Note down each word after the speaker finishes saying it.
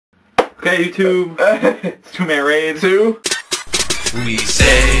Okay, YouTube. It's two-man raid. We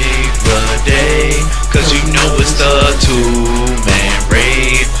save the day, cause you know it's the two-man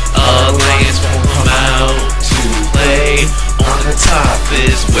raid. Alliance won't come out to play. On the top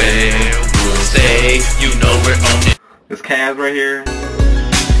is where we'll stay. You know we're on it. This Kazz right here.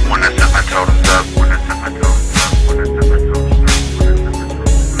 When I set my totems up, when I set my totems up, when I set my totems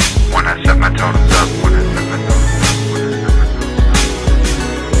up, when I set my totems up, when I set my totems up.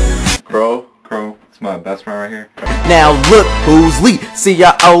 Crowe. It's my best friend right here. Now look who's lit,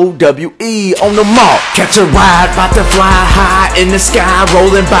 C-R-O-W-E on the mall. Catch a ride, about to fly high in the sky,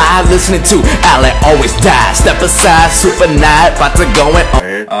 rolling by, listening to Alec Always Die. Step aside, super night, about to go in.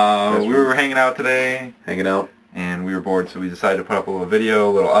 We were hanging out today. And we were bored, so we decided to put up a little video,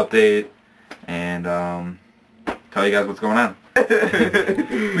 a little update, and tell you guys what's going on.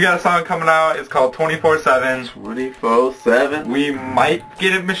 We got a song coming out. It's called 24/7. 24/7. We might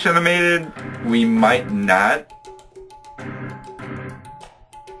get it machinimated. We might not.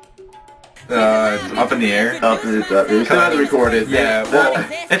 It's up in the air. We still have to record it. Yeah, well,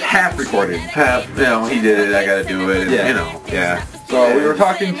 it's half recorded. Half, you know, he did it, I gotta do it, and, Yeah. you know. Yeah. So we were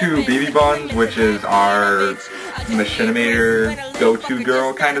talking to BB Buns, which is our machinimator go-to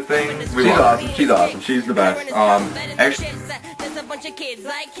girl kind of thing. She's awesome. She's the best. Actually,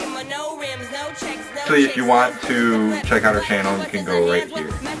 if you want to check out her channel, you can go right here.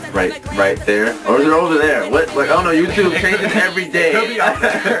 Right there. Or is it over there? What? Like, oh no, YouTube changes every day. It'll be up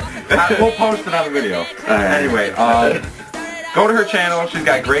there. We'll post it on the video. Anyway, go to her channel. She's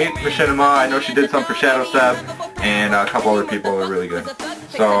got great machinima. I know she did some for Shadow Step, and a couple other people that are really good.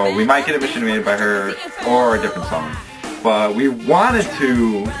 So we might get it machinimated by her or a different song. But we wanted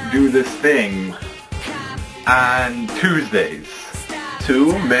to do this thing on Tuesdays.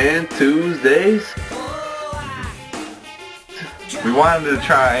 Two-man Tuesdays? We wanted to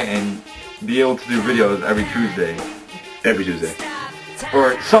try and be able to do videos every Tuesday. Every Tuesday.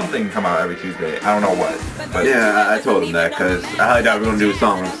 Or something come out every Tuesday. I don't know what. But Yeah, I told him that, because I highly doubt we're going to do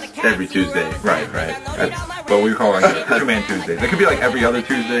songs every Tuesday. Right. But we call it two-man Tuesdays. It could be like every other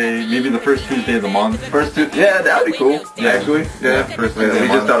Tuesday, maybe the first Tuesday of the month. Yeah, that would be cool, actually. Yeah, first Tuesday of the we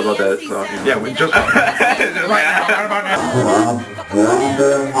month. just thought about that, so. You know. Yeah, we just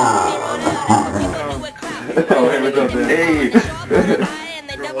Oh, hey, what's up, man? Hey!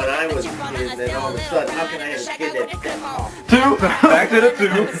 When I was a kid, then all of a sudden, how can I have a kid that's Two! Back to the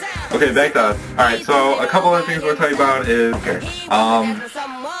two. Okay, back to us. Alright, so a couple other things we'll tell you about is,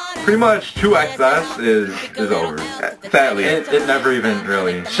 pretty much 2XS is over. Sadly. It never even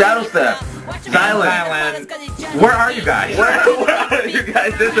really. Shadow Step! Silent. Where are you guys? Where are you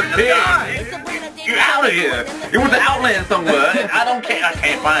guys disappeared? You're out of here! You went to Outland somewhere. I don't care. I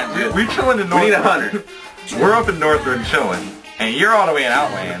can't find you. We chilling in North. We need a hunter. We're up in Northwood chilling, and you're all the way in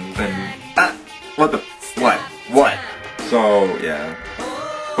Outlands, and What? so yeah.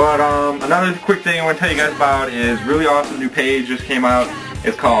 But another quick thing I want to tell you guys about is really awesome new page just came out.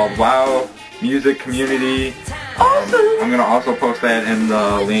 It's called Wow Music Community. I'm gonna also post that in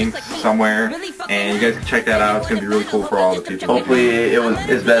the links somewhere, and you guys can check that out. It's gonna be really cool for all the people. Hopefully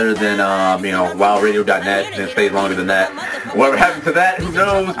it's better than you know, WowRadio.net, and it stays longer than that. Whatever happened to that, who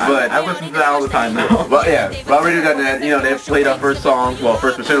knows? But I listen to that all the time now. Well, yeah, WowRadio.net. You know, they've played our first song, well,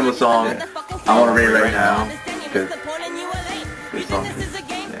 first Machinima song. Yeah. I want to rate right now. Good song.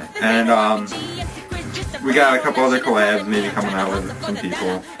 Yeah. And we got a couple other collabs maybe coming out with some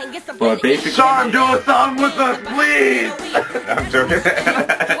people. But basically, Sean, do a song with us, please. I'm joking.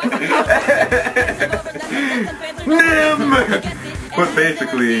 But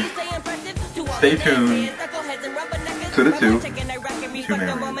basically, stay tuned to the two-man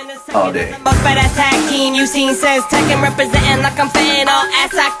raid. All day. You seen says Tekken representing like I'm fitting all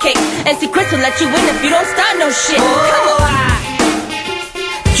ass I kick. And see Chris will let you win if you don't start no shit. Come on.